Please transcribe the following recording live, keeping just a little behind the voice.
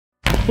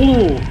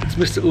Hello, it's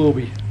Mr.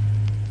 Obi.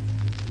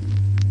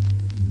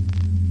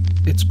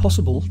 It's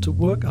possible to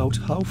work out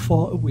how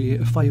far away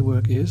a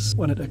firework is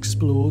when it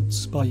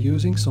explodes by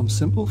using some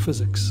simple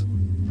physics.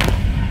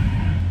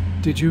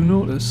 Did you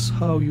notice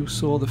how you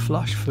saw the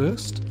flash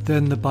first,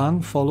 then the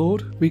bang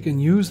followed? We can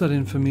use that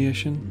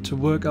information to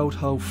work out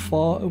how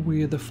far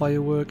away the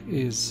firework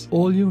is.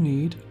 All you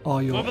need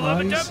are your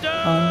eyes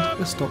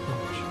and a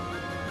stopwatch.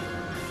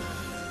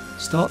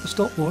 Start the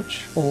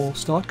stopwatch or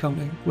start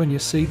counting when you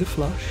see the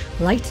flash.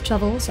 Light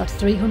travels at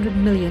 300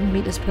 million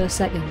meters per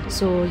second,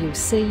 so you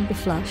see the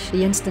flash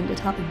the instant it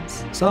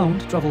happens.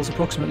 Sound travels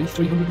approximately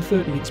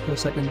 330 meters per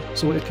second,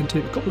 so it can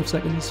take a couple of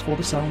seconds for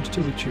the sound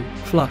to reach you.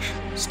 Flash,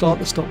 start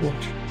the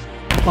stopwatch.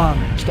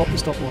 Bang, stop the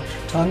stopwatch.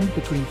 Time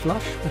between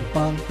flash and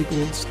bang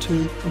equals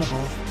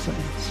 2.5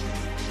 seconds.